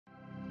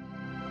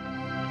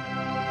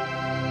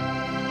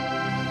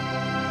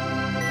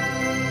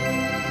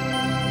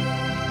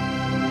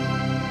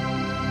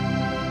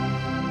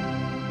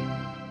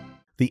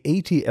The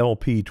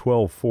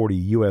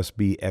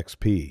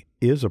AT-LP1240-USBXP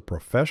is a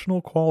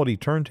professional quality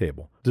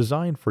turntable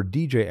designed for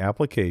DJ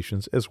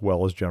applications as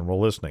well as general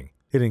listening.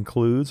 It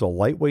includes a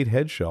lightweight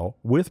head shell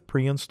with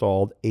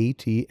pre-installed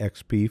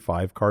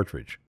AT-XP5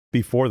 cartridge.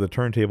 Before the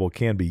turntable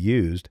can be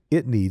used,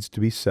 it needs to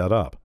be set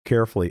up.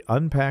 Carefully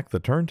unpack the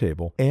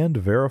turntable and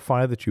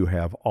verify that you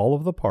have all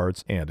of the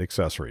parts and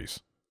accessories.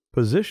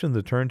 Position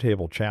the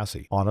turntable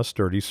chassis on a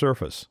sturdy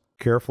surface.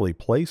 Carefully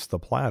place the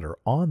platter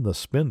on the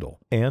spindle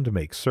and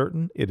make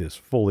certain it is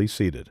fully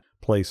seated.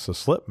 Place the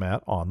slip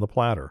mat on the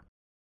platter.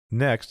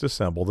 Next,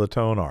 assemble the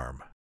tone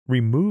arm.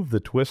 Remove the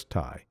twist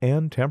tie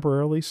and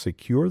temporarily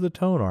secure the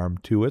tone arm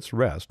to its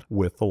rest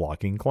with the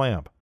locking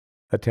clamp.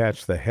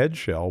 Attach the head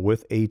shell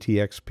with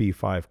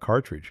AT-XP5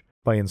 cartridge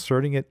by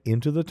inserting it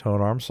into the tone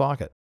arm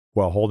socket.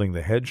 While holding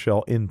the head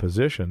shell in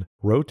position,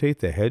 rotate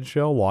the head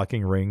shell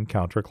locking ring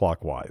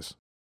counterclockwise.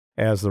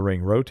 As the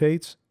ring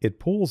rotates, it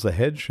pulls the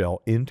head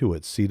shell into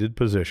its seated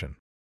position.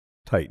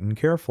 Tighten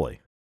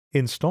carefully.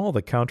 Install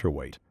the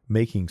counterweight,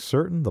 making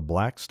certain the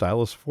black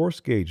stylus force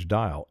gauge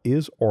dial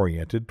is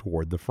oriented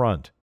toward the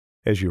front.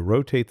 As you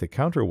rotate the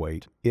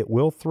counterweight, it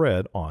will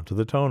thread onto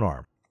the tone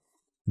arm.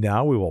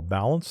 Now we will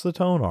balance the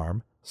tone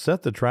arm,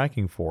 set the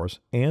tracking force,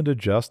 and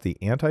adjust the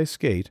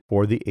anti-skate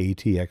for the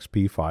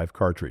AT-XP5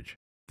 cartridge.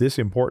 This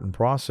important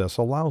process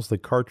allows the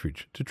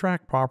cartridge to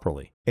track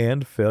properly,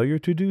 and failure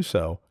to do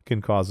so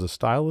can cause the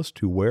stylus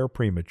to wear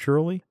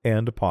prematurely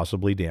and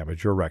possibly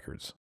damage your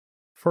records.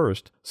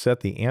 First,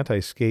 set the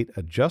anti-skate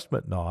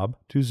adjustment knob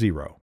to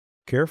 0.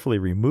 Carefully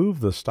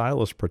remove the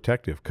stylus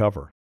protective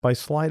cover by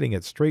sliding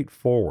it straight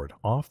forward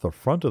off the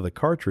front of the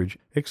cartridge,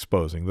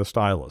 exposing the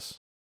stylus.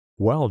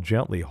 While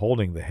gently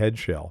holding the head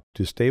shell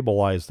to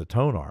stabilize the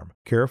tone arm,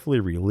 carefully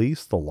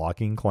release the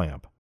locking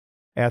clamp.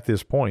 At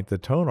this point, the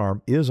tone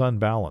arm is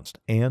unbalanced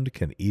and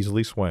can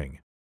easily swing.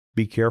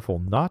 Be careful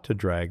not to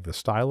drag the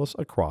stylus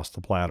across the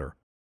platter.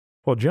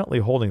 While gently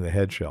holding the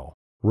head shell,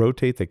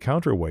 rotate the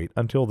counterweight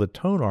until the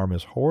tone arm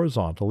is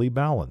horizontally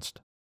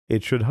balanced.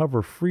 It should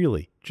hover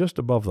freely just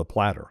above the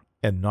platter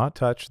and not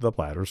touch the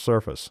platter's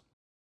surface.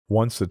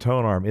 Once the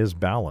tone arm is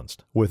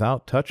balanced,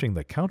 without touching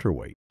the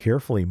counterweight,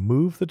 carefully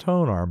move the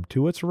tone arm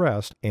to its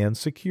rest and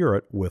secure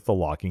it with the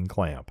locking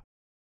clamp.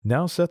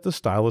 Now set the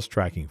stylus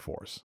tracking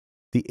force.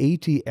 The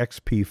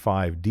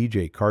AT-XP5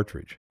 DJ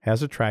cartridge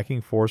has a tracking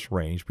force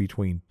range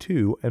between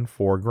 2 and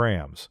 4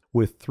 grams,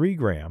 with 3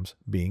 grams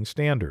being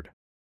standard.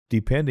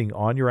 Depending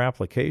on your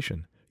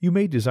application, you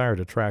may desire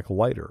to track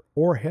lighter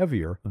or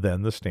heavier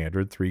than the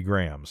standard 3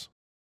 grams.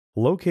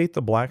 Locate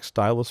the black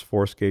stylus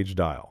force gauge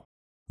dial.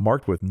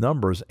 Marked with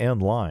numbers and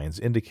lines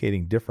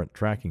indicating different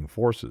tracking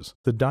forces,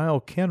 the dial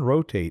can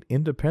rotate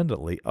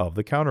independently of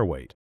the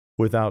counterweight.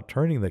 Without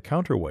turning the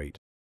counterweight,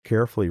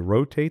 carefully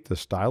rotate the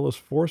stylus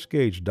force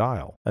gauge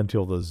dial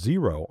until the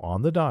 0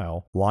 on the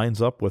dial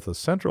lines up with the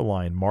center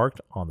line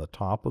marked on the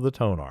top of the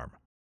tone arm.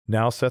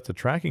 Now set the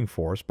tracking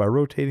force by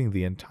rotating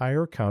the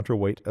entire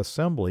counterweight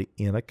assembly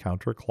in a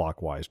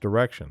counterclockwise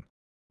direction.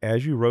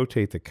 As you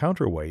rotate the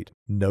counterweight,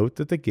 note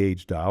that the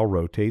gauge dial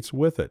rotates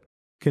with it.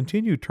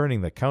 Continue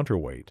turning the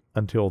counterweight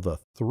until the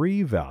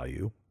 3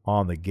 value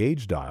on the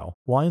gauge dial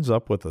lines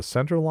up with the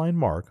center line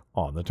mark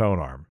on the tone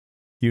arm.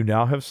 You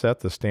now have set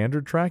the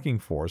standard tracking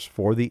force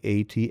for the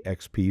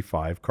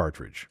AT-XP5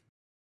 cartridge.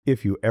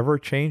 If you ever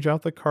change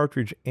out the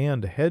cartridge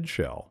and head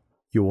shell,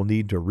 you will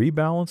need to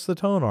rebalance the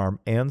tone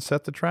arm and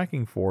set the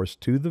tracking force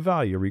to the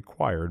value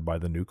required by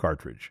the new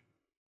cartridge.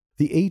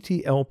 The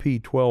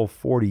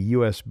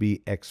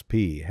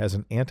AT-LP1240-USBXP has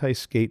an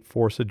anti-skate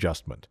force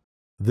adjustment.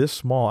 This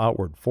small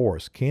outward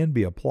force can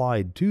be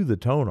applied to the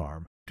tone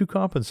arm to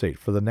compensate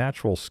for the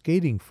natural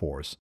skating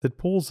force that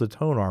pulls the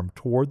tone arm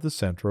toward the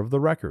center of the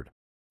record.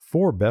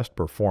 For best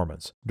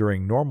performance,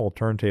 during normal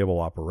turntable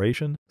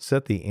operation,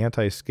 set the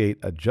anti-skate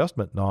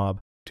adjustment knob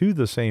to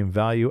the same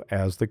value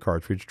as the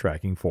cartridge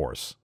tracking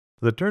force.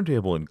 The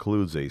turntable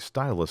includes a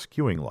stylus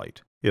cueing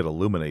light. It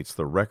illuminates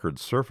the record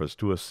surface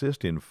to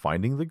assist in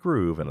finding the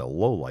groove in a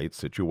low-light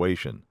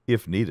situation.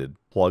 If needed,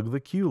 plug the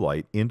cue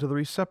light into the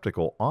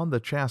receptacle on the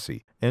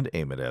chassis and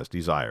aim it as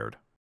desired.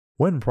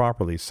 When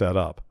properly set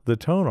up, the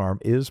tone arm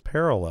is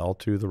parallel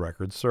to the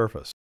record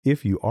surface.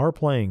 If you are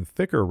playing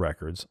thicker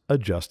records,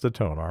 adjust the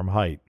tone arm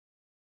height.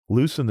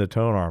 Loosen the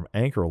tone arm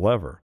anchor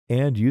lever,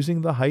 and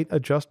using the height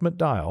adjustment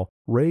dial,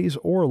 raise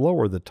or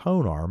lower the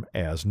tone arm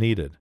as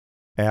needed.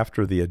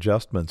 After the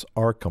adjustments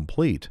are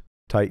complete,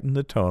 tighten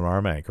the tone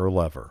arm anchor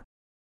lever.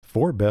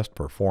 For best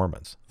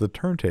performance, the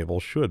turntable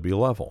should be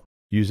level.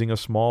 Using a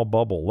small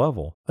bubble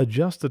level,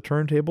 adjust the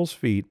turntable's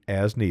feet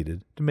as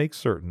needed to make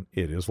certain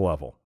it is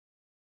level.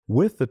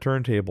 With the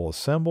turntable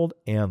assembled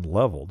and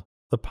leveled,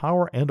 the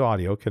power and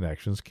audio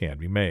connections can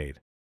be made.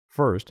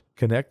 First,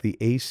 connect the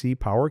AC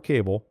power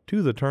cable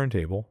to the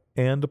turntable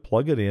and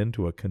plug it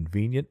into a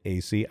convenient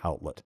AC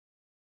outlet.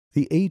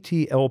 The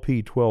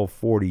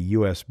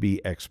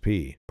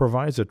AT-LP1240-USBXP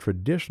provides a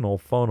traditional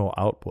phono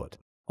output,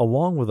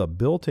 along with a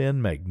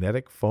built-in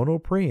magnetic phono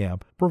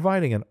preamp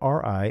providing an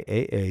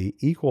RIAA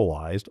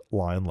equalized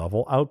line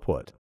level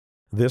output.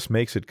 This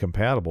makes it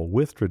compatible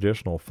with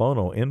traditional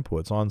phono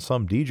inputs on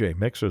some DJ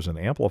mixers and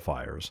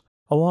amplifiers,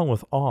 along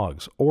with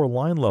AUX or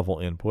line-level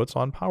inputs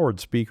on powered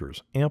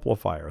speakers,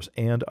 amplifiers,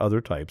 and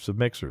other types of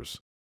mixers.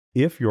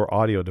 If your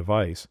audio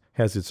device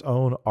has its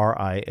own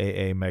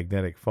RIAA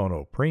magnetic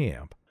phono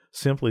preamp,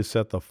 simply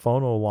set the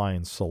phono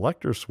line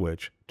selector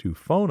switch to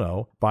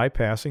phono,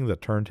 bypassing the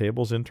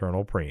turntable's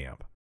internal preamp.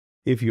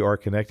 If you are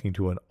connecting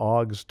to an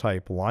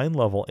AUX-type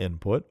line-level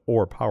input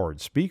or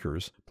powered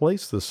speakers,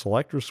 place the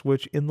selector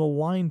switch in the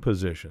line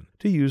position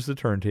to use the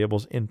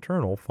turntable's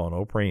internal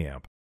phono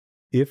preamp.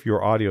 If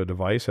your audio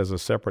device has a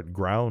separate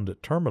ground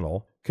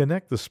terminal,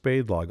 connect the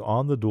spade lug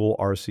on the dual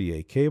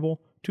RCA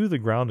cable to the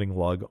grounding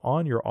lug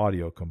on your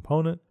audio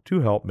component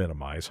to help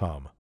minimize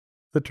hum.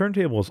 The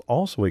turntable is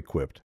also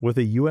equipped with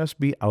a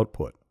USB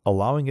output,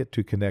 allowing it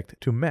to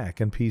connect to Mac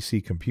and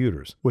PC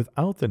computers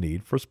without the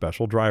need for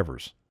special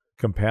drivers.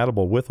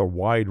 Compatible with a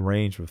wide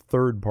range of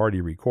third-party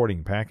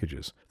recording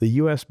packages, the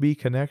USB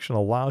connection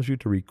allows you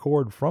to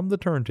record from the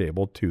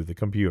turntable to the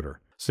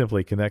computer.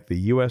 Simply connect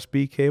the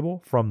USB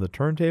cable from the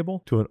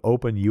turntable to an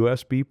open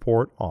USB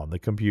port on the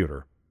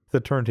computer. The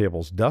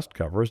turntable's dust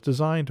cover is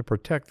designed to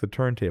protect the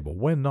turntable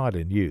when not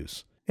in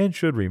use, and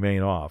should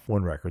remain off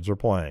when records are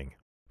playing.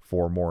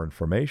 For more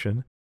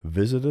information,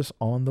 visit us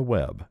on the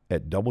web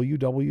at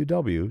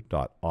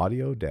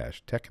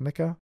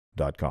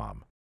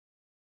www.audio-technica.com.